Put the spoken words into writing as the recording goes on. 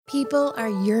People are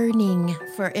yearning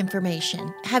for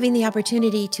information, having the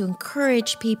opportunity to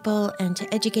encourage people and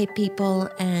to educate people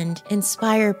and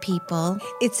inspire people.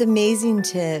 It's amazing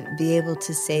to be able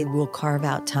to say we'll carve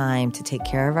out time to take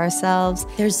care of ourselves.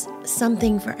 There's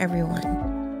something for everyone.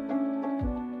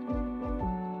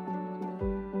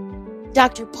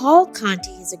 Dr. Paul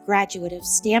Conti is a graduate of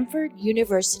Stanford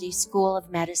University School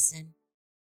of Medicine.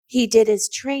 He did his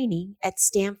training at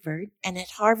Stanford and at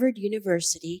Harvard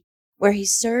University, where he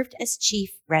served as chief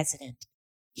resident.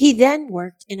 He then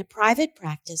worked in a private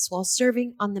practice while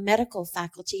serving on the medical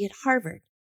faculty at Harvard.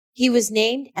 He was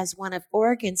named as one of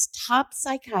Oregon's top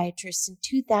psychiatrists in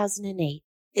 2008,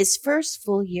 his first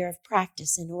full year of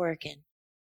practice in Oregon.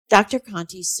 Dr.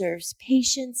 Conti serves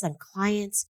patients and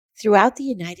clients throughout the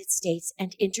United States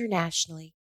and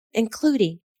internationally,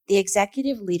 including the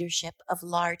executive leadership of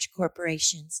large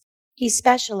corporations. He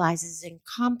specializes in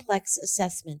complex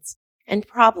assessments and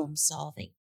problem solving,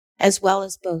 as well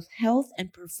as both health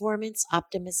and performance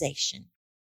optimization.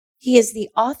 He is the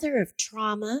author of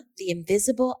Trauma, the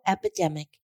Invisible Epidemic,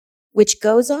 which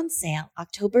goes on sale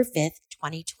October 5th,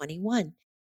 2021.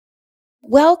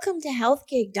 Welcome to Health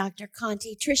Gig, Dr.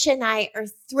 Conti. Tricia and I are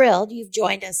thrilled you've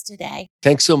joined us today.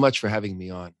 Thanks so much for having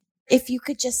me on. If you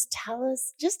could just tell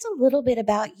us just a little bit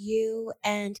about you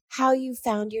and how you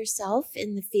found yourself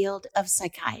in the field of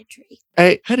psychiatry.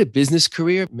 I had a business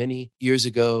career many years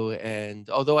ago, and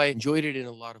although I enjoyed it in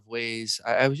a lot of ways,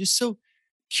 I was just so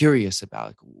curious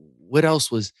about what else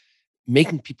was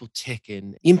making people tick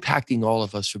and impacting all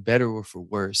of us for better or for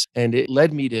worse. And it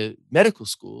led me to medical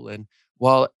school. And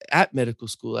while at medical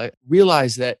school, I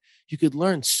realized that you could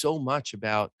learn so much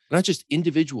about not just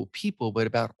individual people, but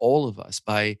about all of us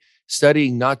by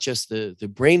studying not just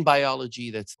the brain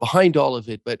biology that's behind all of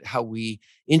it, but how we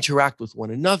interact with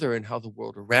one another and how the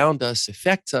world around us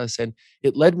affects us. And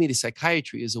it led me to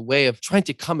psychiatry as a way of trying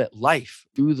to come at life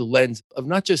through the lens of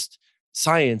not just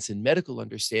science and medical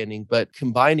understanding, but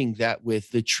combining that with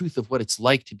the truth of what it's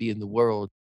like to be in the world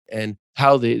and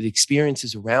how the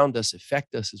experiences around us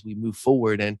affect us as we move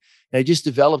forward. And I just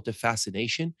developed a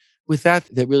fascination with that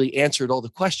really answered all the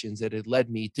questions that had led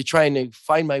me to trying to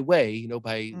find my way,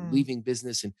 by leaving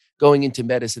business and going into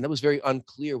medicine. That was very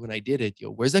unclear when I did it.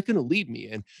 Where's that going to lead me?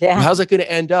 And how's that going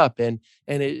to end up? And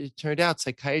it turned out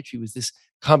psychiatry was this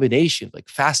combination of like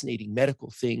fascinating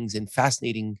medical things and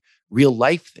fascinating real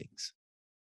life things.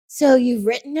 So you've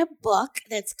written a book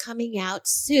that's coming out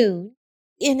soon,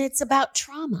 and it's about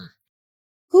trauma.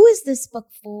 Who is this book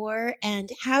for, and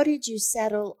how did you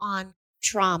settle on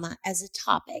trauma as a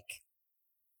topic?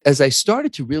 As I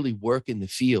started to really work in the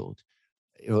field,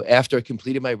 after I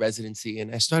completed my residency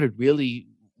and I started really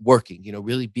working,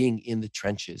 really being in the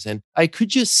trenches. And I could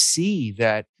just see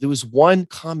that there was one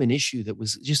common issue that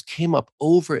just came up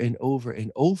over and over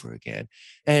and over again.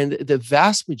 And the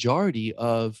vast majority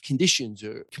of conditions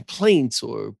or complaints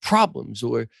or problems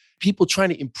or people trying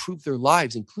to improve their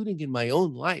lives, including in my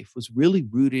own life, was really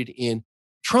rooted in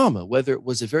trauma, whether it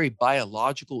was a very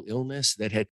biological illness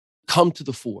that had come to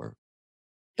the fore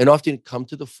and often come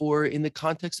to the fore in the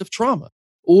context of trauma,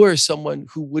 or someone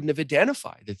who wouldn't have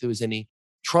identified that there was any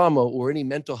trauma or any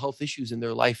mental health issues in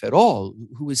their life at all,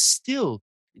 who was still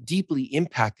deeply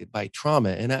impacted by trauma.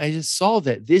 And I just saw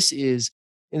that this is,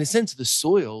 in a sense, the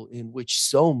soil in which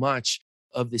so much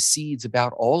of the seeds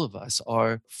about all of us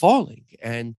are falling.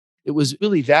 And it was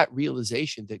really that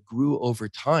realization that grew over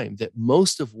time, that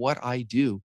most of what I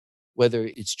do, whether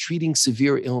it's treating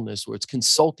severe illness or it's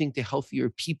consulting to healthier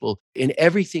people and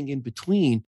everything in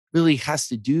between, really has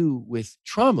to do with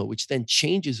trauma, which then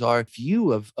changes our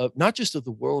view of not just of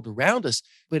the world around us,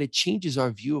 but it changes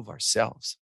our view of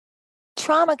ourselves.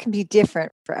 Trauma can be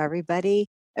different for everybody.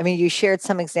 I mean, you shared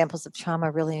some examples of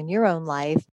trauma really in your own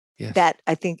life that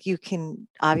I think you can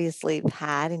obviously have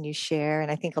had and you share.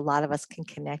 And I think a lot of us can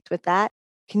connect with that.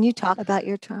 Can you talk about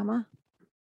your trauma?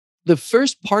 The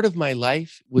first part of my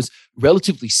life was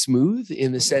relatively smooth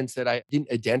in the sense that I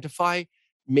didn't identify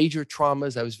major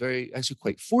traumas. I was actually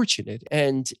quite fortunate.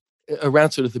 And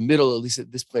around sort of the middle, at least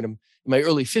at this point, I'm in my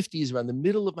early 50s, around the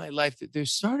middle of my life, that there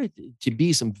started to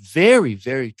be some very,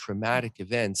 very traumatic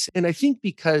events. And I think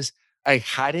because I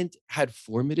hadn't had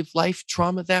formative life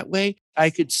trauma that way, I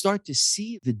could start to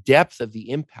see the depth of the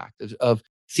impact of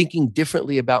thinking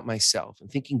differently about myself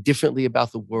and thinking differently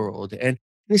about the world. And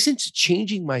in a sense,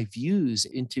 changing my views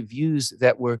into views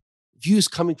that were views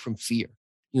coming from fear.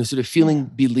 sort of feeling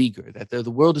beleaguered, that the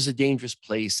world is a dangerous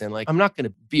place and like, I'm not going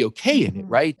to be okay in it,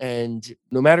 right? And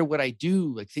no matter what I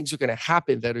do, like things are going to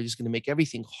happen that are just going to make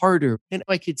everything harder. And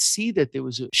I could see that there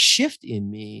was a shift in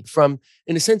me from,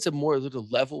 in a sense, a more little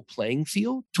level playing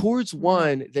field towards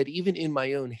one that even in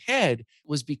my own head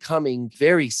was becoming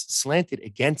very slanted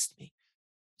against me.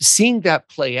 Seeing that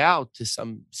play out to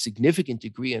some significant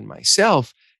degree in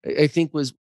myself, I think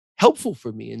was helpful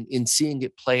for me in seeing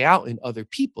it play out in other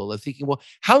people, of thinking, well,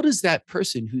 how does that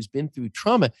person who's been through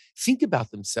trauma think about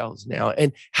themselves now?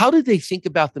 And how did they think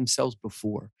about themselves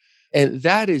before? And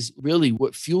that is really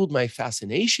what fueled my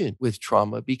fascination with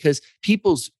trauma, because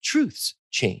people's truths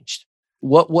changed.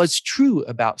 What was true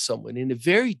about someone in a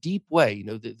very deep way,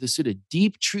 the sort of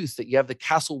deep truth that you have the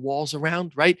castle walls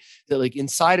around, right? That like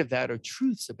inside of that are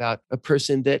truths about a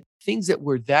person, that things that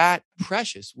were that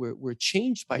precious were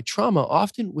changed by trauma,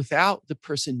 often without the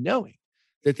person knowing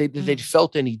that they'd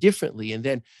felt any differently. And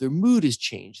then their mood has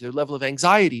changed, their level of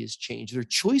anxiety has changed, their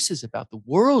choices about the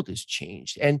world has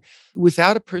changed. And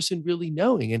without a person really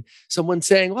knowing, and someone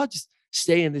saying, well, just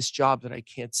stay in this job that I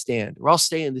can't stand, or I'll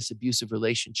stay in this abusive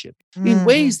relationship, in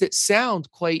ways that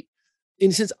sound quite,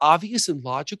 in a sense, obvious and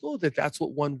logical, that that's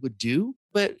what one would do,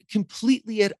 but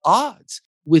completely at odds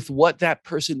with what that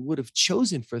person would have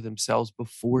chosen for themselves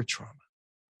before trauma.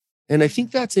 And I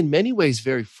think that's in many ways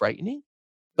very frightening,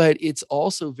 but it's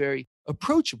also very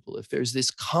approachable. If there's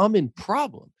this common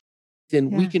problem, then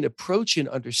we can approach and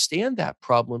understand that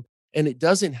problem. And it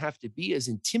doesn't have to be as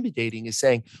intimidating as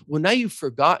saying, well, now you've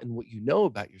forgotten what you know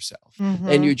about yourself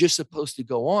and you're just supposed to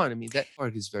go on. I mean, that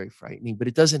part is very frightening, but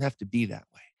it doesn't have to be that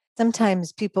way.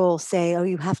 Sometimes people say, oh,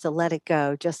 you have to let it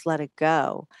go, just let it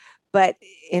go. But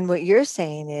in what you're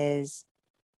saying is,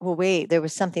 well, wait, there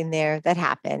was something there that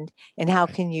happened. And how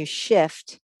can you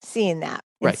shift seeing that?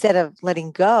 Instead of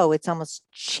letting go, it's almost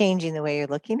changing the way you're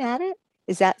looking at it.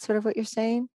 Is that sort of what you're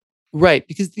saying? Right.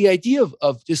 Because the idea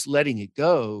of just letting it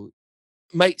go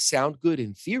might sound good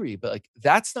in theory, but like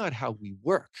that's not how we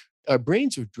work. Our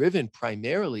brains are driven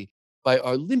primarily by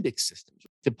our limbic system,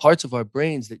 the parts of our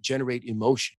brains that generate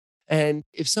emotion. And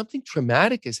if something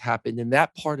traumatic has happened and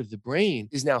that part of the brain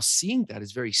is now seeing that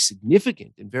as very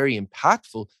significant and very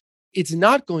impactful, it's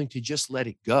not going to just let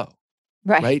it go.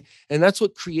 Right. And that's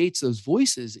what creates those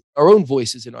voices, our own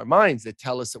voices in our minds, that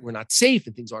tell us that we're not safe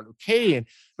and things aren't okay. And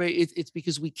it's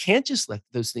because we can't just let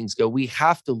those things go. We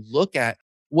have to look at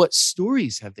what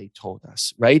stories have they told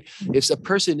us, right? If a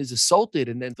person is assaulted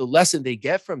and then the lesson they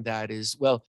get from that is,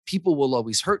 well, people will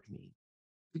always hurt me.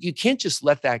 You can't just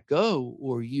let that go,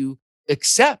 or you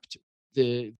accept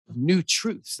the new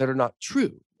truths that are not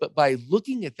true. But by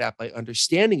looking at that, by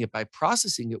understanding it, by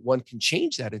processing it, one can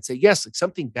change that and say, yes, like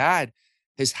something bad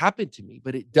has happened to me,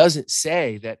 but it doesn't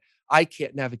say that I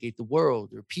can't navigate the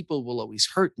world or people will always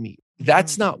hurt me.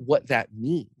 That's not what that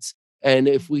means. And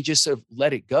if we just sort of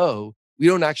let it go, we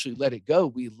don't actually let it go.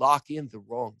 We lock in the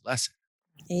wrong lesson.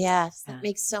 Yes, that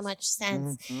makes so much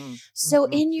sense. So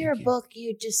in your book,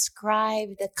 you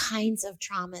describe the kinds of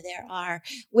trauma there are,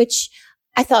 which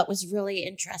I thought was really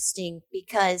interesting,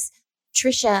 because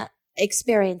Trisha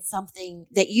experienced something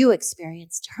that you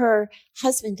experienced. Her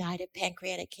husband died of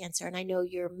pancreatic cancer, and I know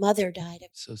your mother died of.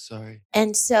 So sorry.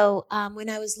 And so when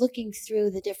I was looking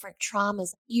through the different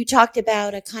traumas, you talked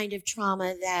about a kind of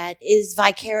trauma that is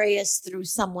vicarious through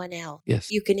someone else. Yes.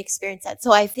 You can experience that.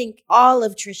 So I think all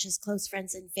of Trisha's close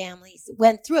friends and families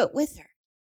went through it with her.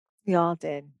 We all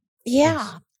did. Yeah.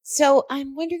 Yes. So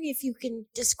I'm wondering if you can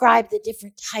describe the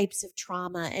different types of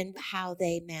trauma and how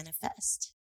they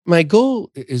manifest. My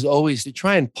goal is always to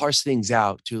try and parse things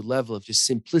out to a level of just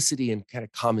simplicity and kind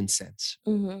of common sense.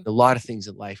 A lot of things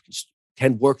in life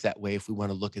can work that way if we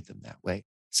want to look at them that way.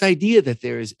 This idea that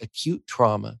there is acute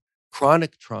trauma,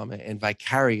 chronic trauma, and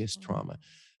vicarious trauma,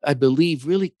 I believe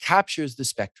really captures the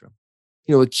spectrum.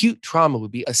 Acute trauma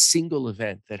would be a single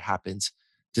event that happens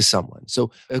to someone. So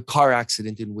a car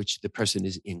accident in which the person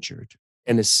is injured,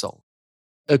 an assault.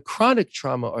 A chronic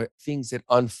trauma are things that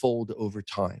unfold over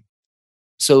time.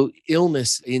 So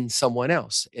illness in someone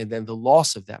else, and then the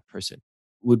loss of that person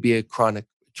would be a chronic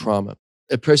trauma.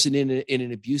 A person in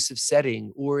an abusive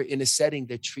setting, or in a setting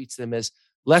that treats them as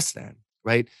less than,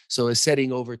 right? So a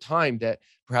setting over time that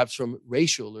perhaps from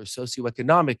racial or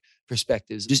socioeconomic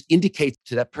perspectives just indicates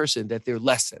to that person that they're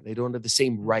less than. They don't have the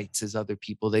same rights as other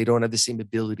people. They don't have the same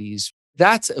abilities.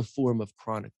 That's a form of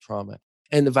chronic trauma.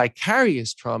 And the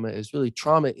vicarious trauma is really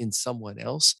trauma in someone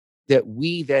else that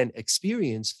we then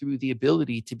experience through the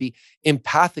ability to be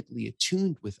empathically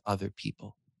attuned with other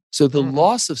people. So the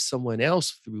loss of someone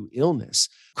else through illness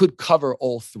could cover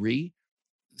all three.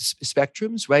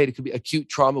 spectrums, right? It could be acute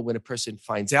trauma when a person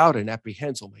finds out and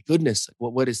apprehends, oh my goodness,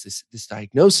 what is this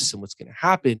diagnosis and what's going to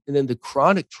happen? And then the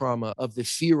chronic trauma of the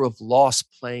fear of loss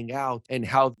playing out and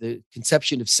how the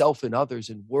conception of self and others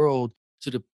and world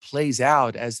sort of plays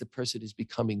out as the person is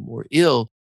becoming more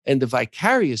ill. And the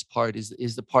vicarious part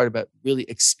is the part about really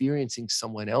experiencing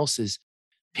someone else's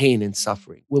pain and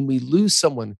suffering. When we lose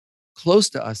someone close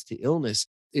to us to illness,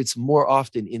 it's more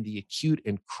often in the acute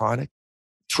and chronic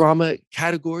trauma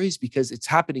categories because it's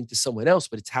happening to someone else,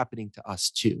 but it's happening to us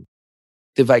too.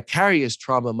 The vicarious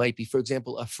trauma might be, for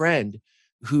example, a friend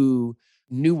who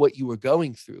knew what you were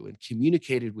going through and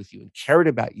communicated with you and cared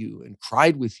about you and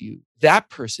cried with you. That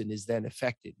person is then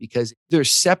affected because they're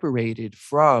separated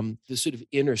from the sort of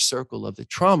inner circle of the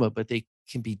trauma, but they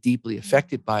can be deeply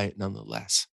affected by it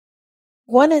nonetheless.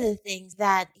 One of the things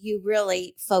that you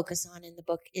really focus on in the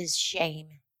book is shame.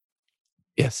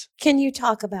 Yes. Can you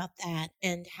talk about that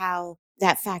and how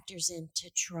that factors into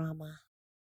trauma?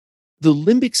 The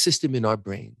limbic system in our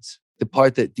brains, the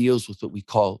part that deals with what we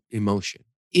call emotion,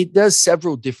 it does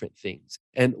several different things.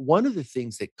 And one of the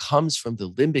things that comes from the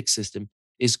limbic system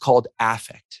is called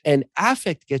affect. And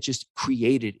affect gets just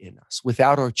created in us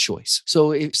without our choice.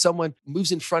 So if someone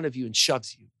moves in front of you and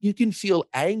shoves you, you can feel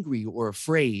angry or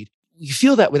afraid. You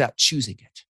feel that without choosing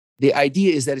it. The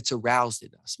idea is that it's aroused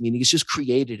in us, meaning it's just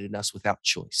created in us without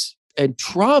choice. And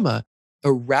trauma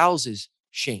arouses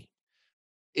shame.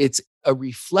 It's a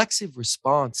reflexive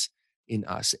response in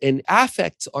us. And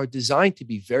affects are designed to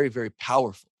be very, very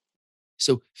powerful.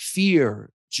 So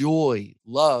fear, joy,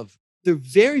 love, they're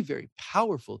very, very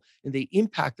powerful and they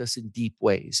impact us in deep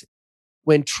ways.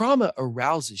 When trauma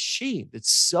arouses shame, it's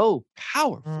so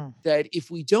powerful that if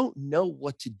we don't know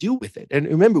what to do with it, and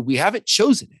remember, we haven't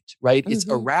chosen it, right? It's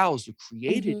aroused or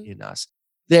created in us,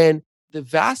 then the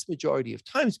vast majority of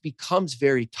times becomes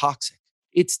very toxic.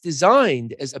 It's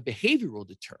designed as a behavioral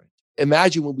deterrent.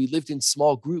 Imagine when we lived in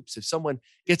small groups, if someone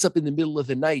gets up in the middle of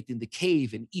the night in the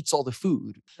cave and eats all the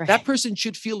food, that person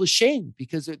should feel ashamed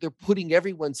because they're putting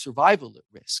everyone's survival at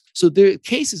risk. So there are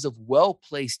cases of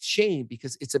well-placed shame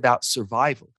because it's about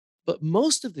survival. But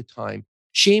most of the time,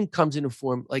 shame comes in a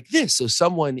form like this. So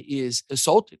someone is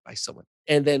assaulted by someone,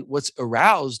 and then what's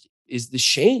aroused is the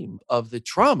shame of the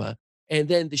trauma. And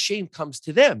then the shame comes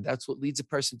to them. That's what leads a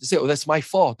person to say, oh, that's my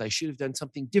fault. I should have done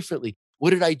something differently. What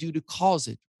did I do to cause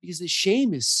it? Because the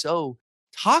shame is so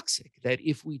toxic that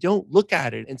if we don't look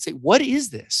at it and say, what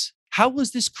is this? How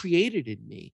was this created in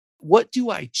me? What do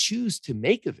I choose to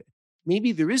make of it?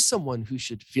 Maybe there is someone who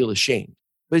should feel ashamed,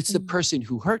 but it's the person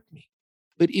who hurt me.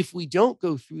 But if we don't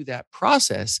go through that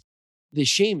process, the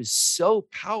shame is so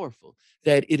powerful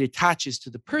that it attaches to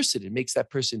the person and makes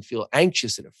that person feel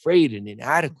anxious and afraid and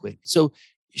inadequate. So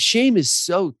shame is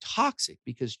so toxic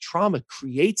because trauma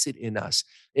creates it in us.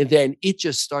 And then it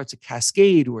just starts a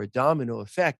cascade or a domino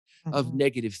effect of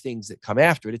negative things that come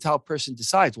after it. It's how a person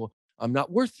decides, well, I'm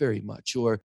not worth very much,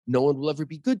 or no one will ever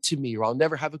be good to me, or I'll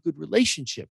never have a good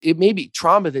relationship. It may be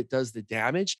trauma that does the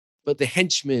damage, but the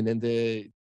henchmen and the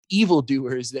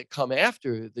evildoers that come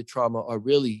after the trauma are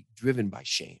really driven by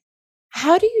shame.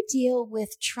 How do you deal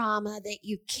with trauma that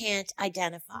you can't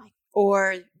identify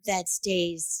or that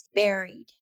stays buried?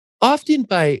 Often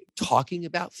by talking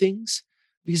about things,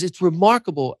 because it's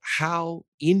remarkable how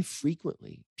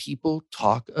infrequently people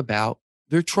talk about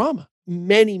their trauma.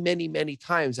 Many, many, many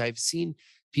times I've seen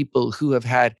people who have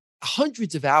had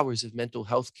hundreds of hours of mental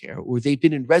health care, or they've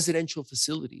been in residential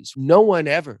facilities. No one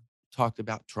ever talked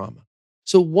about trauma.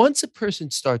 So once a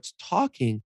person starts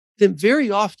talking, then very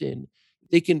often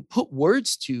they can put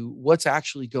words to what's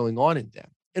actually going on in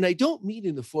them. And I don't mean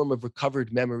in the form of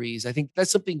recovered memories. I think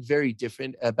that's something very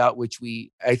different about which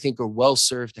we, I think, are well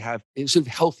served to have a sort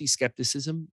of healthy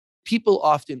skepticism. People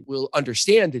often will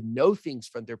understand and know things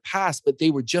from their past, but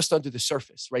they were just under the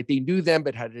surface, right? They knew them,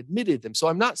 but had admitted them. So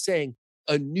I'm not saying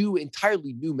a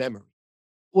entirely new memory.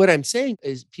 What I'm saying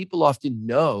is people often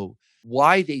know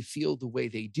why they feel the way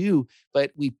they do,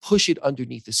 but we push it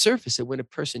underneath the surface. And when a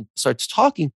person starts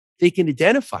talking, they can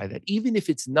identify that, even if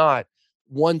it's not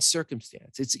one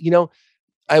circumstance. It's,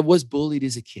 I was bullied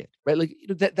as a kid, right? Like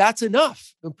that's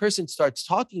enough. When a person starts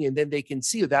talking and then they can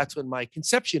see, oh, that's when my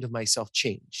conception of myself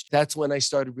changed. That's when I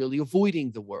started really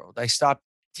avoiding the world. I stopped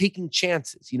taking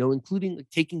chances, including like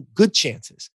taking good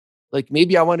chances. Like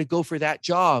maybe I want to go for that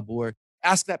job or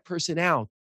ask that person out.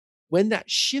 When that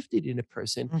shifted in a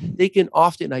person, they can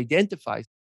often identify.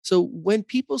 So when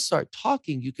people start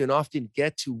talking, you can often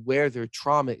get to where their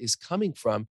trauma is coming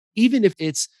from, even if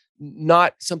it's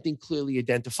not something clearly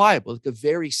identifiable. Like a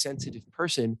very sensitive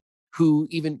person who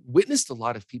even witnessed a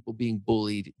lot of people being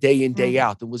bullied day in, day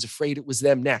out and was afraid it was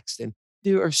them next. And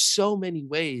There are so many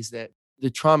ways that the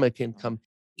trauma can come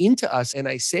into us. And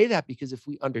I say that because if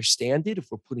we understand it,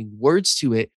 if we're putting words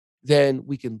to it, then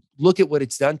we can look at what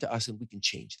it's done to us and we can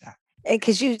change that.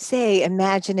 Because you say,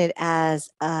 imagine it as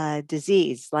a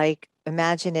disease, like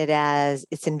imagine it as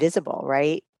it's invisible,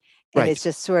 right? And it Right.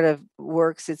 just sort of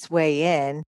works its way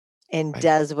in and Right.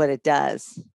 does what it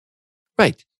does.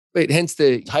 Right. Right. Hence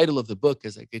the title of the book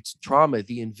is like, it's trauma,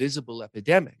 the invisible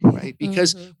epidemic, right?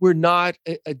 Because we're not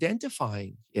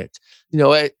identifying it,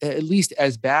 at least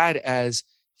as bad as,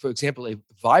 for example, a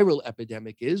viral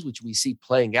epidemic is, which we see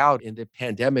playing out in the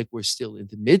pandemic we're still in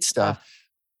the midst of.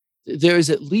 There is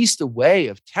at least a way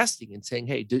of testing and saying,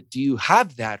 hey, do you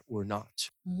have that or not?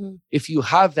 If you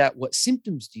have that, what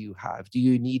symptoms do you have? Do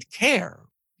you need care?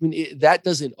 I mean, that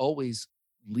doesn't always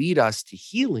lead us to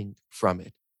healing from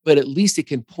it, but at least it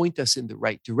can point us in the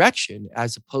right direction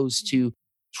as opposed to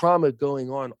trauma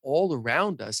going on all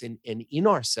around us and in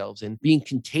ourselves and being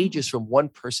contagious from one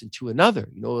person to another.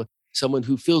 Someone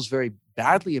who feels very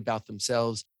badly about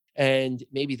themselves, and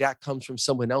maybe that comes from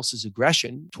someone else's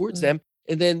aggression towards them.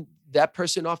 And then that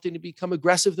person often to become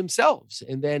aggressive themselves.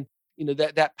 And then,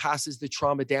 that passes the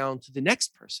trauma down to the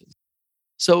next person.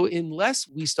 So unless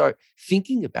we start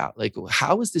thinking about like,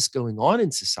 how is this going on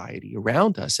in society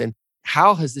around us? And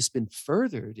how has this been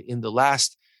furthered in the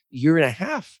last year and a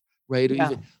half, right? Or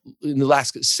even in the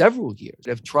last several years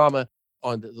of trauma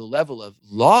on the level of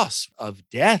loss, of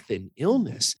death and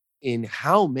illness in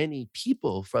how many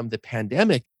people from the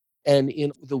pandemic and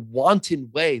in the wanton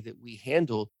way that we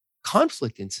handle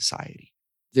conflict in society.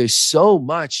 There's so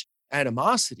much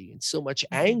animosity and so much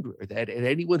anger that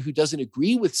anyone who doesn't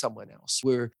agree with someone else,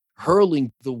 we're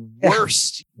hurling the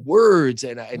worst words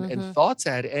and thoughts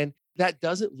at it. And that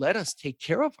doesn't let us take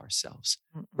care of ourselves,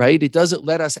 right? It doesn't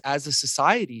let us as a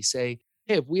society say,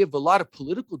 hey, if we have a lot of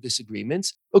political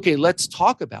disagreements, okay, let's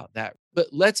talk about that. But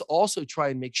let's also try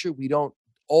and make sure we don't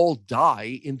all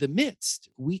die in the midst.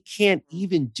 We can't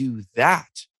even do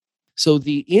that. So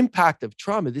the impact of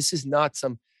trauma, this is not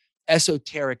some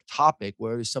esoteric topic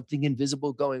where there's something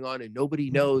invisible going on and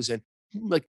nobody knows. And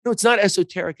like, no, it's not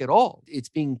esoteric at all. It's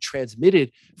being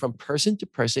transmitted from person to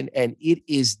person, and it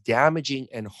is damaging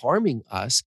and harming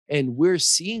us. And we're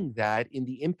seeing that in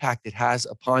the impact it has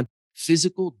upon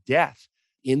physical death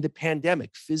in the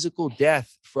pandemic, physical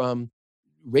death from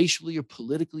racially or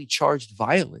politically charged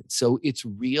violence. So it's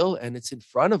real and it's in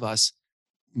front of us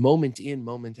moment in,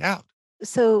 moment out.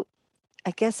 So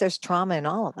I guess there's trauma in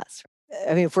all of us.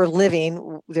 I mean, if we're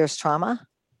living, there's trauma.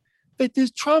 But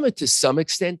there's trauma to some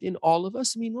extent in all of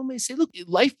us. I mean, one may say, look,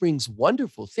 life brings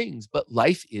wonderful things, but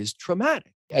life is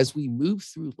traumatic. As we move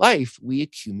through life, we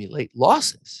accumulate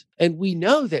losses. And we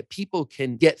know that people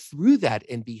can get through that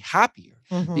and be happier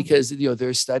because, there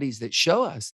are studies that show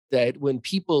us that when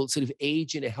people sort of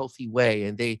age in a healthy way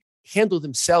and they handle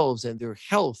themselves and their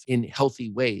health in healthy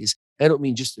ways, I don't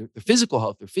mean just their physical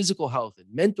health and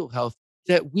mental health,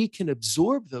 that we can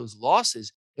absorb those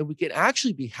losses and we can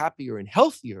actually be happier and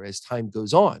healthier as time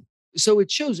goes on. So it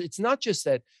shows it's not just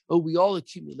that, we all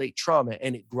accumulate trauma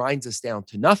and it grinds us down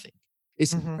to nothing.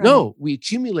 It's no, we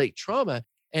accumulate trauma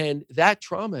and that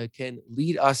trauma can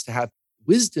lead us to have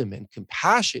wisdom and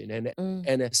compassion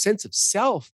and a sense of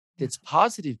self that's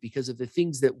positive because of the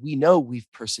things that we know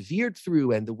we've persevered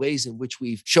through and the ways in which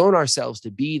we've shown ourselves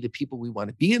to be the people we want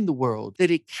to be in the world,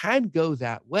 that it can go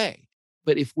that way.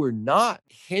 But if we're not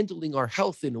handling our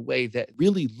health in a way that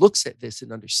really looks at this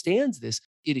and understands this,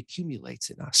 it accumulates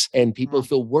in us. And people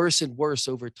feel worse and worse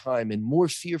over time and more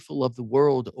fearful of the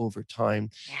world over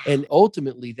time. And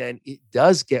ultimately, then it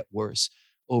does get worse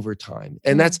over time.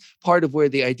 And that's part of where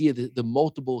the idea, the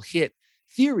multiple hit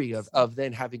theory of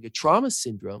then having a trauma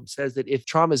syndrome says that if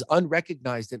trauma is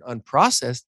unrecognized and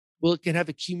unprocessed, well, it can have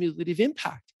a cumulative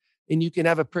impact. And you can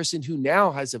have a person who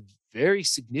now has a very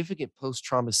significant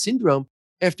post-trauma syndrome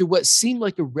after what seemed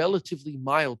like a relatively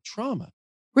mild trauma,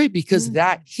 right? Because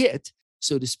that hit,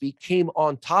 so to speak, came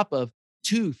on top of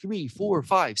 2, 3, 4,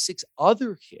 5, 6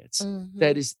 other hits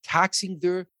that is taxing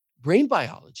their brain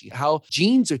biology, how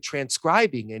genes are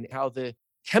transcribing and how the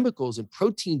chemicals and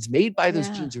proteins made by those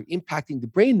genes are impacting the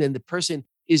brain. Then the person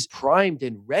is primed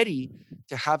and ready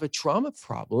to have a trauma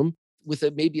problem with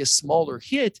maybe a smaller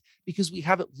hit because we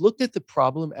haven't looked at the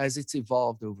problem as it's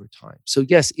evolved over time. So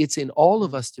yes, it's in all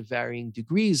of us to varying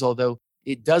degrees, although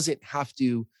it doesn't have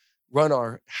to run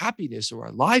our happiness or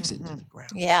our lives into the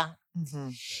ground. Yeah.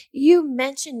 You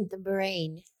mentioned the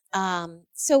brain.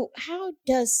 So how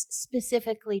does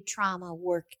specifically trauma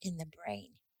work in the brain?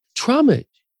 Trauma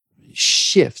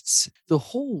shifts the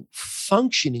whole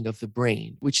functioning of the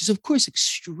brain, which is, of course,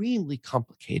 extremely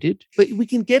complicated, but we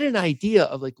can get an idea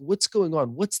of like what's going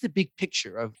on. What's the big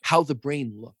picture of how the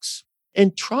brain looks?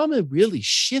 And trauma really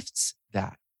shifts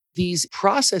that. These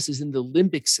processes in the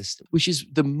limbic system, which is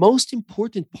the most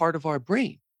important part of our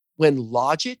brain. When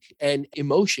logic and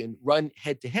emotion run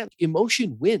head to head,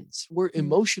 emotion wins. We're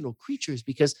emotional creatures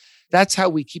because that's how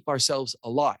we keep ourselves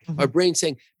alive. Our brain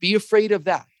saying, be afraid of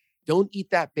that. Don't eat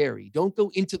that berry. Don't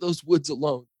go into those woods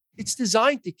alone. It's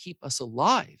designed to keep us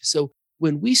alive. So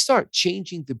when we start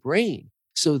changing the brain,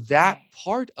 so that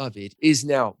part of it is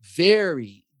now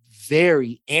very,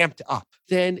 very amped up,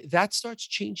 then that starts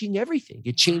changing everything.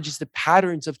 It changes the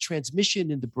patterns of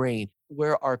transmission in the brain,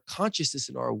 where our consciousness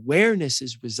and our awareness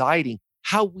is residing,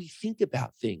 how we think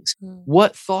about things,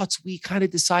 what thoughts we kind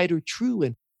of decide are true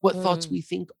and what thoughts we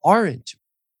think aren't.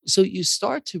 So you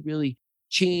start to really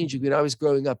change. When I was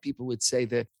growing up, people would say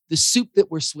that the soup that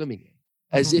we're swimming in,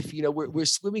 as if, we're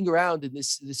swimming around in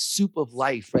this soup of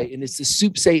life, right? And it's the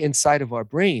soup, say, inside of our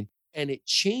brain. And it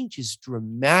changes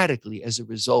dramatically as a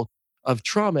result of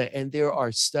trauma. And there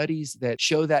are studies that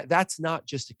show that that's not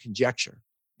just a conjecture.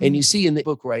 And you see in the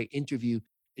book where I interview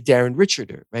Darren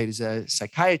Richarder, right, who's a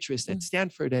psychiatrist at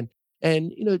Stanford. And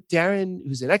Darren,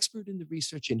 who's an expert in the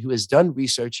research and who has done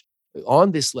research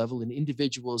on this level in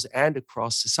individuals and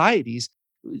across societies,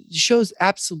 shows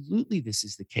absolutely this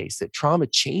is the case, that trauma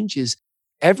changes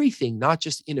everything, not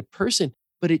just in a person,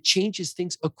 but it changes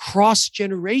things across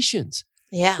generations.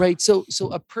 Yeah. Right. So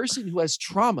a person who has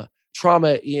trauma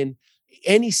in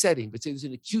any setting, but say there's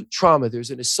an acute trauma, there's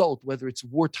an assault, whether it's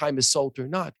wartime assault or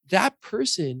not, that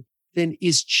person then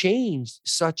is changed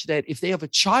such that if they have a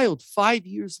child 5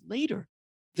 years later,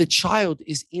 the child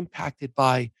is impacted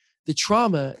by the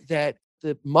trauma that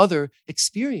the mother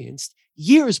experienced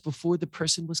years before the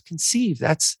person was conceived.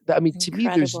 To me,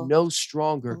 there's no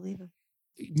stronger,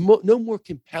 no more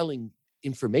compelling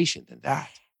information than that.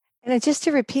 And just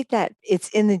to repeat that, it's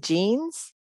in the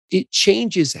genes? It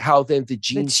changes how then the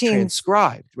genes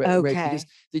transcribed, right? Okay. Right? Because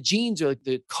the genes are like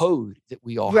the code that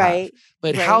we all right. have,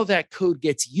 but how that code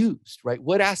gets used, right?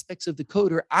 What aspects of the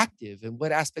code are active and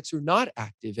what aspects are not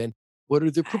active, and what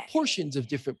are the proportions of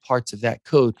different parts of that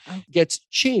code gets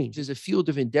changed. There's a field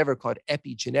of endeavor called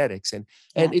epigenetics, and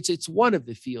it's one of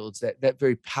the fields that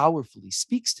very powerfully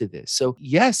speaks to this. So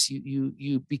yes,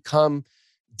 you become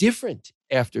different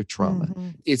after trauma.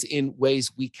 Is in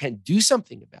ways we can do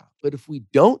something about. But if we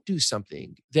don't do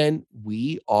something, then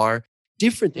we are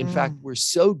different. In fact, we're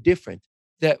so different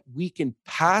that we can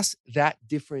pass that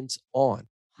difference on.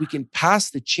 We can pass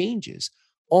the changes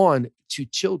on to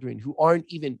children who aren't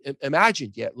even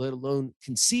imagined yet, let alone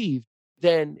conceived.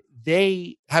 Then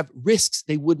they have risks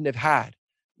they wouldn't have had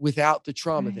without the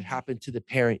trauma that happened to the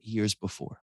parent years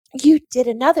before. You did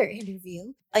another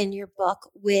interview in your book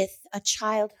with a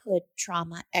childhood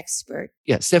trauma expert.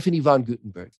 Yeah, Stephanie von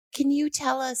Gutenberg. Can you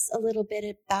tell us a little bit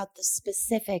about the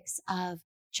specifics of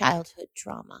childhood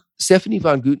trauma? Stephanie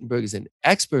von Gutenberg is an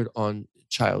expert on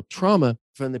child trauma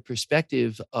from the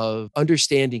perspective of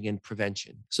understanding and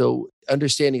prevention. So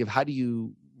understanding of how do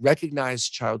you recognize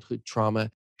childhood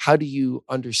trauma? How do you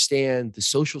understand the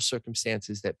social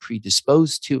circumstances that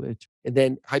predispose to it? And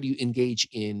then how do you engage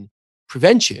in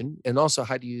prevention? And also,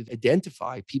 how do you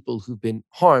identify people who've been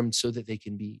harmed so that they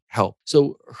can be helped?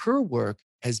 So her work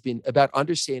has been about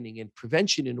understanding and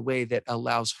prevention in a way that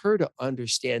allows her to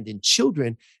understand in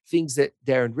children things that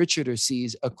Darren Richarder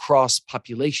sees across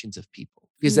populations of people.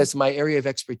 Because that's my area of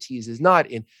expertise, is not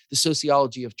in the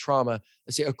sociology of trauma,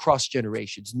 let's say across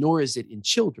generations, nor is it in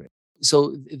children.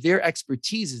 So their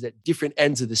expertise is at different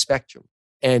ends of the spectrum.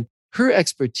 And her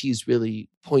expertise really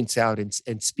points out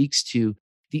and speaks to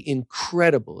the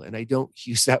incredible, and I don't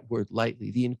use that word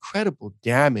lightly, the incredible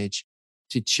damage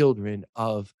to children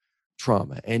of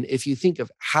trauma. And if you think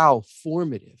of how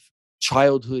formative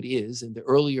childhood is, and the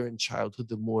earlier in childhood,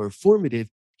 the more formative,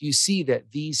 you see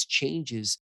that these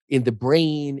changes in the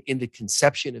brain, in the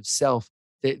conception of self,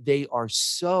 that they are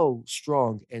so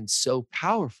strong and so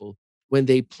powerful when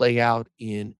they play out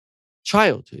in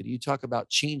childhood. You talk about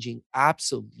changing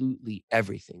absolutely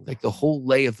everything, like the whole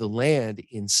lay of the land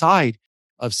inside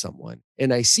of someone.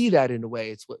 And I see that in a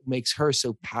way, it's what makes her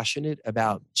so passionate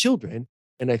about children.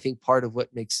 And I think part of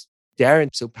what makes Darren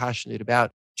so passionate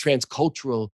about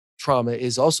transcultural trauma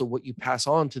is also what you pass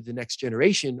on to the next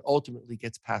generation ultimately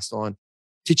gets passed on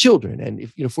to children. And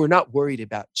if we're not worried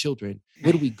about children,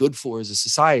 what are we good for as a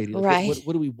society? Like,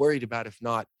 what are we worried about if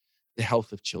not the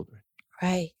health of children?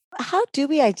 Right. How do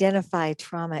we identify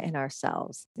trauma in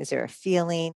ourselves? Is there a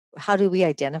feeling? How do we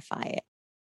identify it?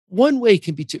 One way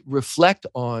can be to reflect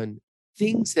on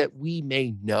things that we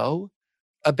may know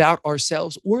about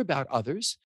ourselves or about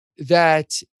others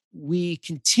that we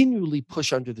continually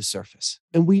push under the surface.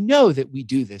 And we know that we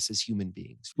do this as human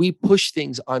beings. We push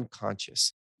things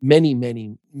unconscious many,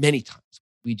 many, many times.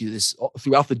 We do this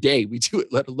throughout the day. We do it,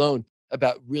 let alone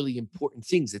about really important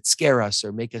things that scare us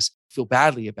or make us feel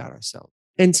badly about ourselves.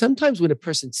 And sometimes when a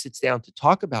person sits down to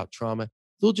talk about trauma,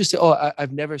 they'll just say, "Oh,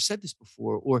 I've never said this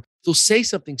before," or they'll say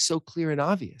something so clear and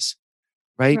obvious,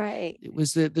 right? Right. It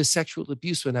was the sexual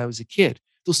abuse when I was a kid.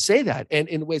 They'll say that, and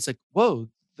in a way, it's like, whoa,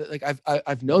 like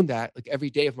I've known that like every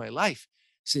day of my life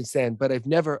since then, but I've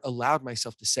never allowed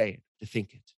myself to say it, to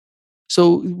think it.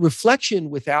 So reflection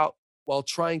without while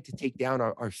trying to take down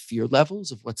our fear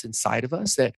levels of what's inside of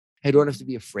us, that I don't have to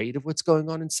be afraid of what's going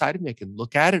on inside of me. I can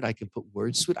look at it. I can put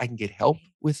words to it. I can get help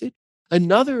with it.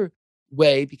 Another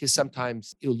way, because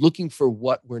sometimes looking for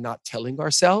what we're not telling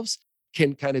ourselves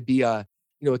can kind of be a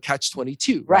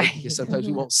catch-22, right? Right. Because sometimes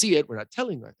we won't see it. We're not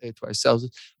telling it to ourselves.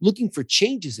 Looking for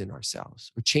changes in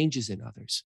ourselves or changes in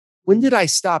others. When did I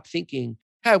stop thinking,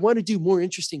 hey, I want to do more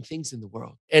interesting things in the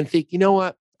world, and think, you know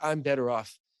what? I'm better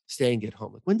off staying at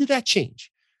home. Like, when did that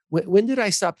change? When did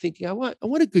I stop thinking, I want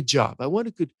a good job. I want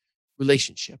a good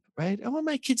relationship, right? I want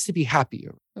my kids to be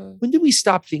happier. When did we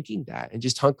stop thinking that and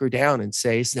just hunker down and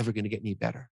say, it's never going to get any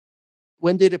better?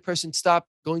 When did a person stop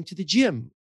going to the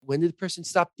gym? When did the person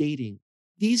stop dating?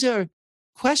 These are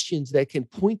questions that can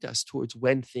point us towards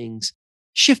when things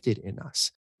shifted in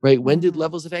us, right? When did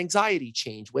levels of anxiety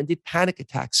change? When did panic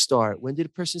attacks start? When did a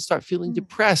person start feeling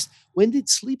depressed? When did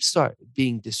sleep start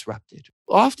being disrupted?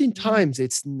 Oftentimes,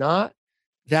 it's not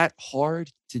that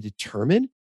hard to determine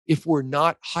if we're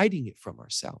not hiding it from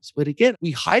ourselves. But again,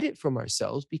 we hide it from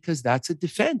ourselves because that's a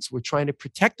defense. We're trying to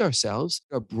protect ourselves.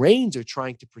 Our brains are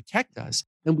trying to protect us.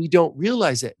 And we don't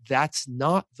realize that that's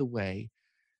not the way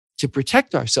to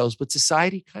protect ourselves. But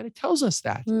society kind of tells us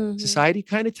that. Society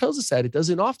kind of tells us that. It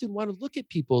doesn't often want to look at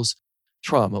people's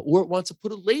trauma, or it wants to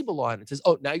put a label on it. It says,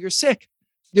 oh, now you're sick.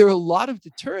 There are a lot of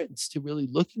deterrents to really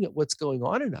looking at what's going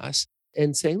on in us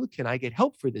and saying, look, can I get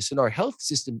help for this? And our health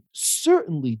system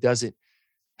certainly doesn't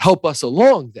help us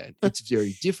along then. It's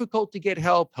very difficult to get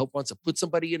help. Help wants to put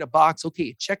somebody in a box.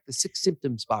 Okay, check the 6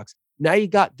 symptoms box. Now you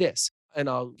got this, and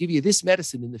I'll give you this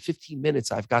medicine in the 15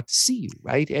 minutes I've got to see you,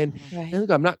 right? And look,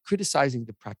 I'm not criticizing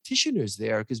the practitioners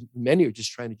there, because many are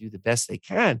just trying to do the best they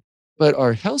can. But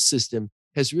our health system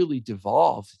has really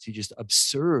devolved to just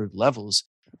absurd levels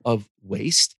of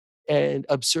waste and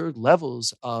absurd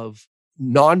levels of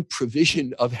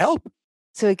non-provision of help.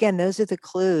 So again, those are the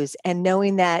clues. And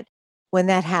knowing that when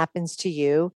that happens to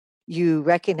you, you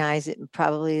recognize it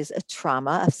probably is a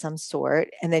trauma of some sort.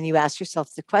 And then you ask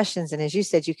yourself the questions. And as you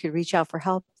said, you could reach out for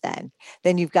help then.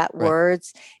 Then you've got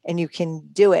words and you can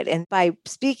do it. And by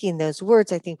speaking those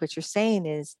words, I think what you're saying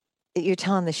is that you're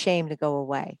telling the shame to go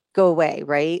away,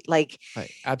 right? Like,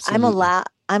 absolutely.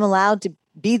 I'm allowed to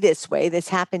be this way. This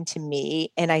happened to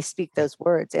me. And I speak those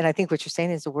words. And I think what you're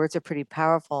saying is the words are pretty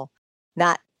powerful,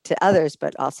 not to others,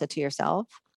 but also to yourself.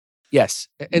 Yes.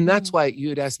 And that's why you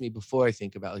had asked me before, I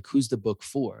think, about like, who's the book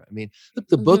for? I mean, look,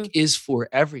 the book is for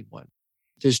everyone.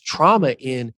 There's trauma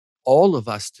in all of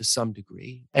us to some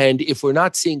degree. And if we're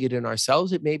not seeing it in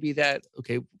ourselves, it may be that,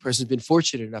 okay, a person's been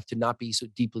fortunate enough to not be so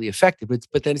deeply affected,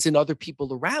 but then it's in other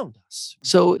people around us.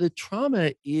 So the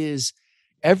trauma is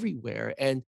everywhere.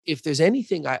 And if there's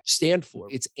anything I stand for,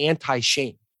 it's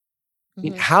anti-shame. I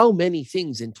mean, how many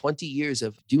things in 20 years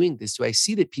of doing this do I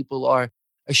see that people are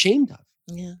ashamed of?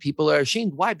 People are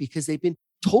ashamed. Why? Because they've been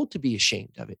told to be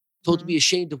ashamed of it, told to be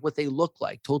ashamed of what they look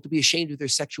like, told to be ashamed of their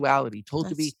sexuality, told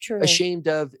to be ashamed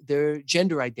of their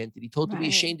gender identity, told to be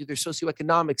ashamed of their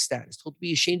socioeconomic status, told to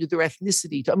be ashamed of their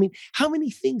ethnicity. I mean, how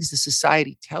many things does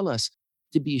society tell us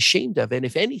to be ashamed of? And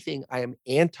if anything, I am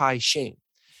anti-shame.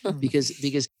 Because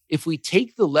if we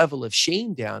take the level of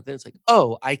shame down, then it's like,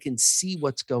 oh, I can see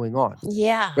what's going on.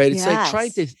 Yeah. Right. It's like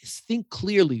trying to think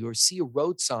clearly or see a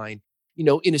road sign,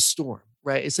 in a storm.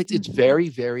 Right. It's like, it's very,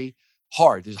 very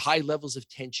hard. There's high levels of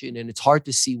tension and it's hard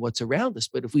to see what's around us.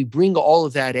 But if we bring all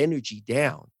of that energy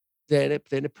down, then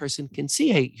a person can see,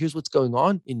 hey, here's what's going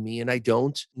on in me, and I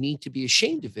don't need to be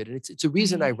ashamed of it. And it's a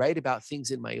reason I write about things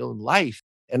in my own life.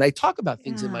 And I talk about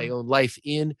things in my own life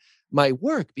in my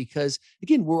work, because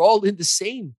again, we're all in the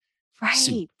same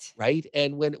suit, right?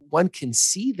 And when one can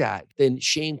see that, then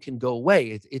shame can go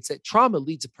away. It's that trauma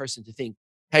leads a person to think,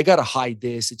 hey, I got to hide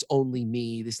this. It's only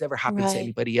me. This never happens to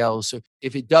anybody else. Or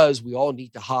if it does, we all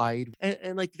need to hide.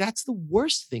 And like, that's the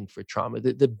worst thing for trauma.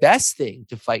 The best thing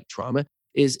to fight trauma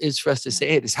is for us to say,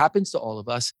 hey, this happens to all of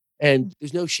us and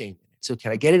there's no shame in it. So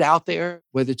can I get it out there,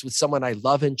 whether it's with someone I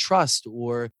love and trust,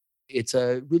 or it's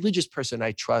a religious person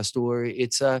I trust, or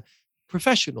it's a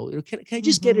professional. Can I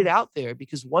just get it out there?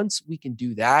 Because once we can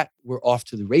do that, we're off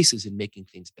to the races in making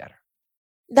things better.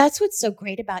 That's what's so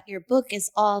great about your book is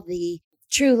all the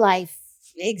true life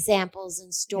examples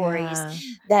and stories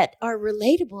that are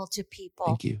relatable to people.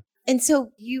 Thank you. And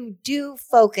so you do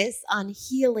focus on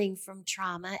healing from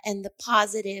trauma and the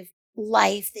positive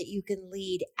life that you can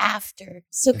lead after.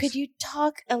 So could you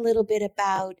talk a little bit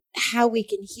about how we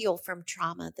can heal from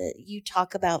trauma? That you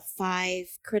talk about 5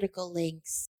 critical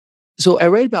links. So I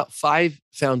write about 5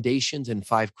 foundations and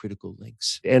 5 critical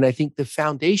links. And I think the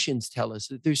foundations tell us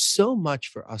that there's so much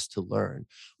for us to learn.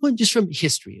 One, just from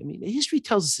history. I mean, history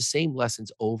tells us the same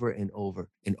lessons over and over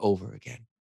and over again.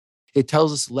 It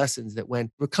tells us lessons that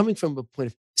when we're coming from a point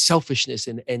of selfishness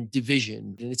and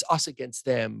division, and it's us against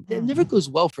them, it never goes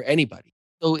well for anybody.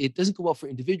 So it doesn't go well for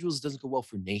individuals, it doesn't go well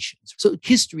for nations. So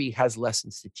history has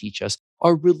lessons to teach us.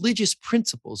 Our religious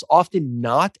principles, often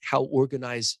not how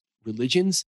organized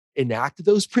religions enact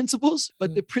those principles,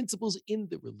 but the principles in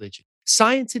the religion.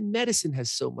 Science and medicine has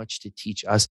so much to teach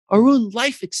us. Our own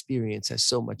life experience has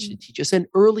so much to teach us, and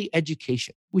early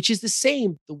education, which is the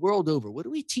same the world over. What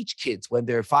do we teach kids when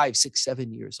they're 5, 6,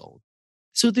 7 years old?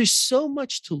 So there's so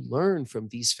much to learn from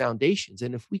these foundations.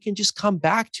 And if we can just come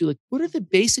back to what are the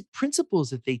basic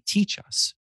principles that they teach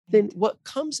us? Then what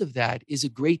comes of that is a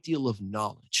great deal of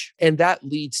knowledge. And that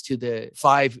leads to the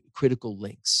 5 critical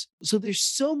links. So there's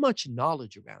so much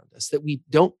knowledge around us that we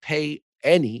don't pay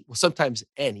sometimes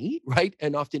any, right?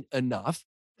 And often enough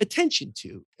attention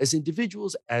to as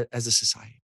individuals, as a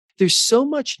society. There's so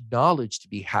much knowledge to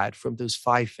be had from those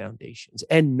 5 foundations,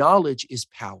 and knowledge is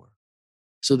power.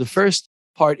 So the first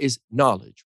part is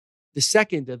knowledge. The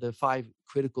second of the 5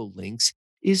 critical links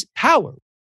is power.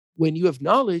 When you have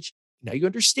knowledge, now you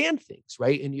understand things,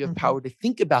 right? And you have power to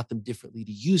think about them differently,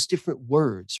 to use different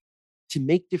words, to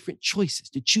make different choices,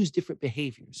 to choose different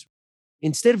behaviors.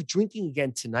 Instead of drinking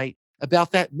again tonight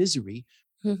about that misery,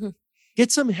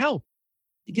 get some help.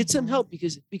 Get some help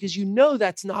because you know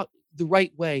that's not the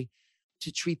right way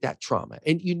to treat that trauma.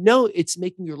 And you know it's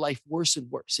making your life worse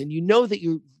and worse. And you know that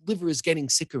your liver is getting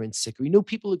sicker and sicker. You know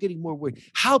people are getting more worried.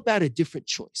 How about a different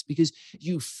choice? Because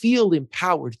you feel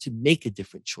empowered to make a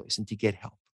different choice and to get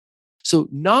help. So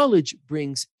knowledge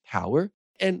brings power.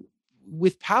 And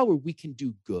with power, we can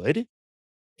do good.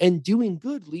 And doing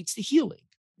good leads to healing.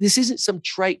 This isn't some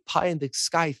trite pie in the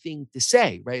sky thing to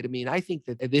say, right? I mean, I think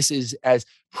that this is as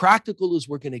practical as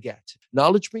we're going to get.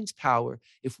 Knowledge brings power.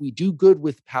 If we do good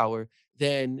with power,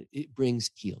 then it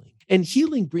brings healing. And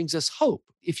healing brings us hope.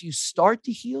 If you start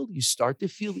to heal, you start to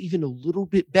feel even a little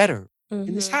bit better.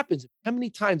 And this happens. How many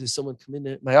times has someone come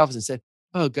into my office and said,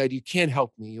 "Oh God, you can't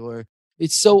help me," or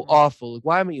 "It's so awful.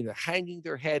 Why am I, hanging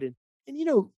their head?" And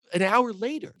an hour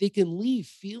later, they can leave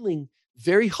feeling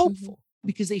very hopeful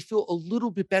because they feel a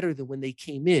little bit better than when they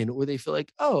came in, or they feel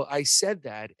like, "Oh, I said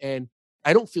that and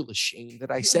I don't feel ashamed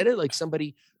that I said it." Like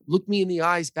somebody looked me in the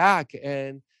eyes back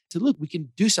and said, "Look, we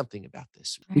can do something about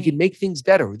this. We can make things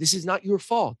better. This is not your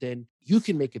fault, and you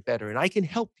can make it better, and I can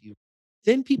help you."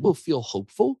 Then people feel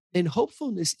hopeful, and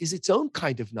hopefulness is its own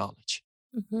kind of knowledge.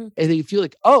 And they feel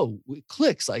like, oh, it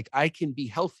clicks, like I can be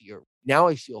healthier. Now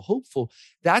I feel hopeful.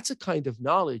 That's a kind of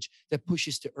knowledge that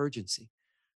pushes to urgency.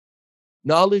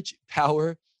 Knowledge,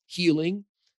 power, healing,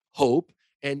 hope,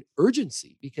 and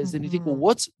urgency. Because then you think, well,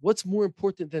 what's more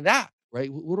important than that,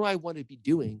 right? What do I want to be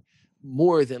doing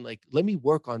more than let me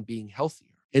work on being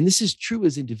healthier? And this is true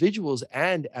as individuals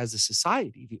and as a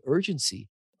society, the urgency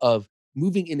of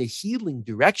moving in a healing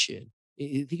direction.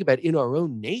 Think about it in our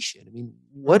own nation. I mean,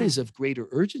 what is of greater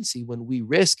urgency when we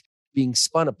risk being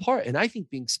spun apart? And I think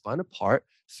being spun apart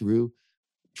through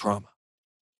trauma.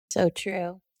 So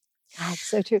true. That's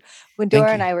so true. When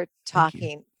Dora and I were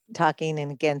talking,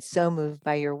 and again, so moved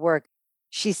by your work,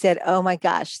 she said, "Oh my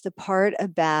gosh, the part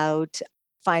about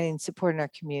finding support in our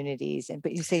communities."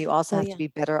 But you say you also have to be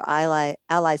better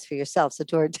allies for yourself. So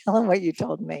Dora, tell them what you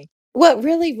told me. What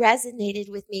really resonated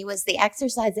with me was the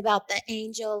exercise about the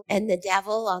angel and the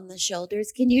devil on the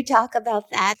shoulders. Can you talk about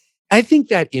that? I think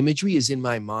that imagery is in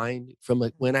my mind from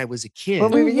when I was a kid.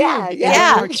 When we were, in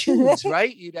the cartoons,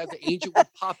 right? You'd have the angel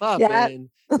would pop up and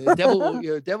the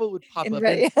devil would pop up.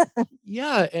 Right.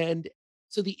 And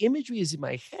so the imagery is in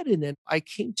my head. And then I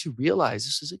came to realize,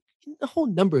 this was a whole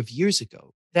number of years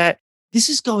ago, that this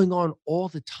is going on all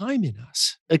the time in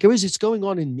us. It's going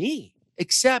on in me,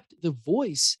 except the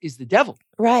voice is the devil.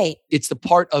 Right. It's the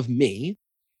part of me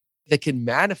that can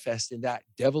manifest in that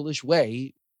devilish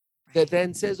way that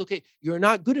then says, okay, you're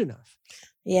not good enough.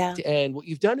 Yeah. And what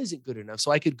you've done isn't good enough.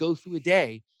 So I could go through a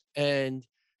day and,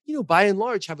 by and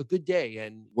large, have a good day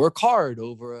and work hard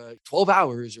over 12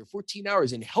 hours or 14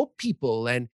 hours and help people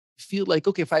and feel like,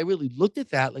 okay, if I really looked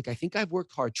at that, like I think I've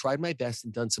worked hard, tried my best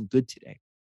and done some good today.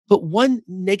 But one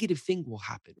negative thing will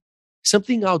happen.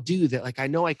 Something I'll do that like I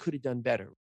know I could have done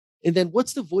better. And then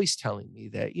what's the voice telling me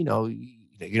that,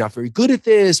 you're not very good at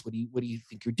this? What do you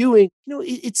think you're doing?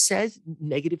 It says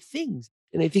negative things.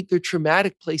 And I think they're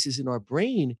traumatic places in our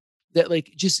brain that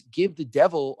like just give the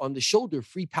devil on the shoulder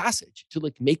free passage to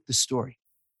like make the story.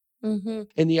 Mm-hmm.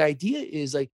 And the idea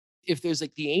is like, if there's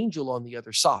like the angel on the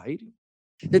other side,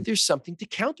 that there's something to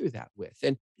counter that with.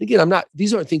 And again,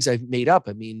 these aren't things I've made up.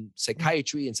 I mean,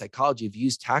 psychiatry and psychology have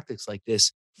used tactics like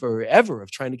this forever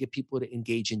of trying to get people to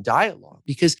engage in dialogue.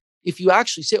 Because if you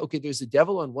actually say, okay, there's the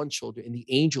devil on one shoulder and the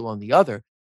angel on the other,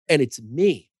 and it's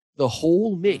me, the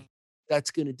whole me, that's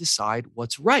going to decide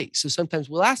what's right. So sometimes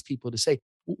we'll ask people to say,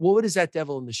 well, what is that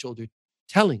devil on the shoulder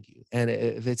telling you? And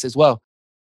if it says, well,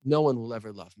 no one will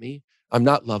ever love me. I'm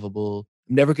not lovable.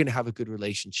 I'm never going to have a good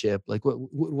relationship. Like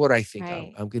what do I think?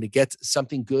 Right. I'm going to get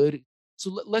something good.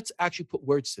 So let's actually put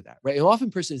words to that, right? An often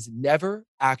person has never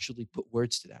actually put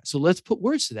words to that. So let's put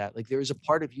words to that. Like there is a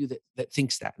part of you that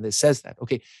thinks that and that says that.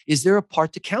 Okay, is there a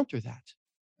part to counter that?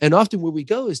 And often where we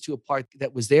go is to a part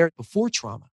that was there before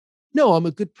trauma. No, I'm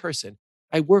a good person.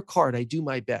 I work hard. I do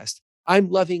my best.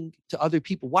 I'm loving to other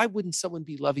people. Why wouldn't someone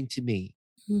be loving to me?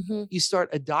 Mm-hmm. You start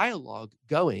a dialogue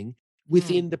going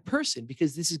within the person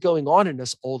because this is going on in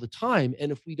us all the time.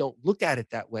 And if we don't look at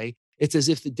it that way, it's as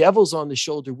if the devil's on the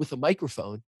shoulder with a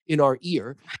microphone in our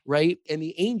ear, right? And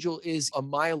the angel is a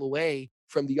mile away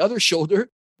from the other shoulder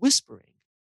whispering.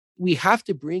 We have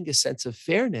to bring a sense of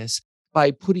fairness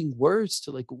by putting words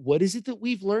to like, what is it that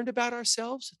we've learned about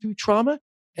ourselves through trauma?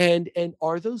 And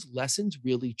are those lessons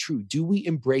really true? Do we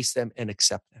embrace them and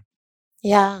accept them?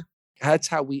 Yeah. That's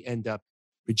how we end up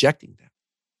rejecting them.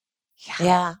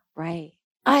 Yeah. Right.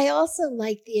 I also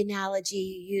like the analogy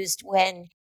you used when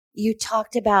you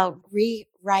talked about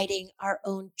rewriting our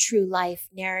own true life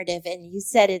narrative. And you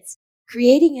said it's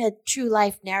creating a true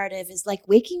life narrative is like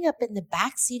waking up in the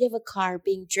backseat of a car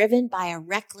being driven by a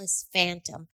reckless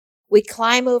phantom. We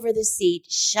climb over the seat,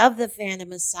 shove the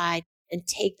phantom aside, and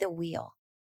take the wheel.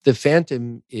 The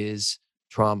phantom is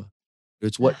trauma.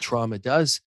 It's what trauma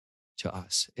does to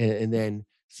us. And then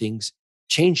things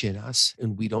change in us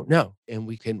and we don't know. And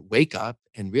we can wake up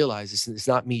and realize it's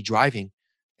not me driving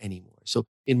anymore. So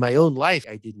in my own life,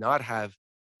 I did not have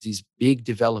these big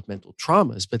developmental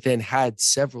traumas, but then had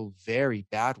several very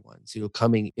bad ones,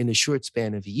 coming in a short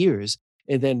span of years.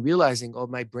 And then realizing, oh,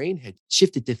 my brain had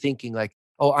shifted to thinking like,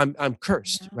 oh, I'm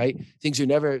cursed, right? Things are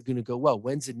never going to go well.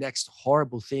 When's the next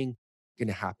horrible thing going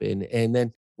to happen? And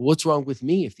then what's wrong with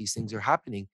me if these things are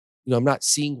happening? I'm not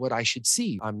seeing what I should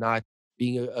see. I'm not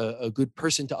being a good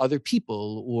person to other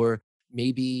people, or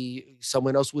maybe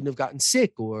someone else wouldn't have gotten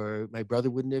sick, or my brother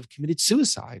wouldn't have committed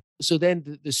suicide. So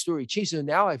then the story changed. So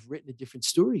now I've written a different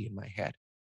story in my head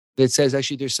that says,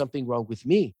 actually, there's something wrong with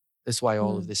me. That's why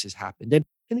all of this has happened. And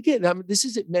again, this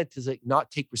isn't meant to like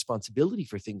not take responsibility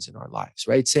for things in our lives,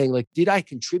 right? Saying like, did I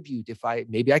contribute?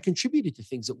 Maybe I contributed to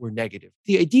things that were negative.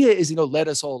 The idea is, let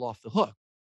us all off the hook.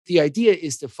 The idea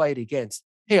is to fight against,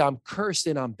 hey, I'm cursed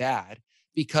and I'm bad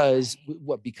because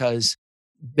Because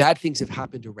bad things have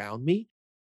happened around me.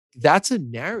 That's a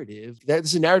narrative.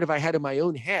 That's a narrative I had in my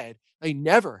own head. I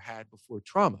never had before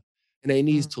trauma. And I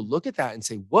needed to look at that and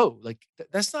say, whoa, like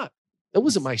that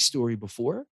wasn't my story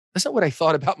before. That's not what I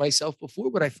thought about myself before,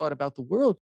 what I thought about the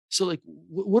world. So like,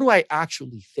 what do I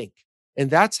actually think? And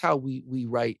that's how we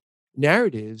write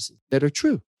narratives that are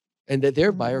true and that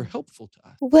thereby are helpful to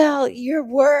us. Well, your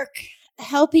work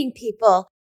helping people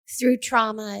through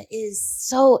trauma is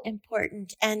so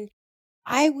important. And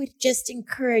I would just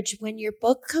encourage when your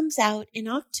book comes out in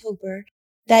October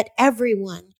that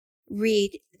everyone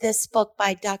read this book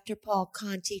by Dr. Paul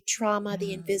Conti, Trauma,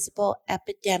 the Invisible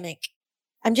Epidemic.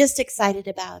 I'm just excited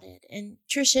about it. And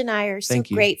Trisha and I are so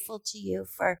grateful to you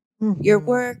for your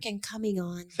work and coming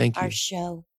on our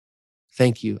show.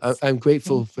 Thank you. I'm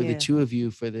grateful for the two of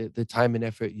you for the time and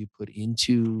effort you put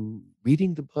into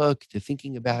reading the book, to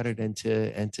thinking about it, and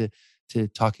to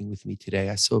talking with me today.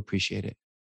 I so appreciate it.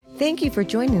 Thank you for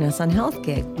joining us on Health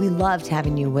Gig. We loved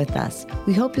having you with us.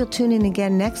 We hope you'll tune in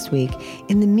again next week.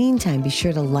 In the meantime, be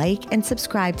sure to like and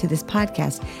subscribe to this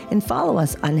podcast and follow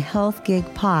us on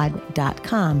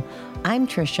healthgigpod.com. I'm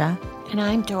Trisha. And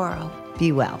I'm Doro.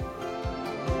 Be well.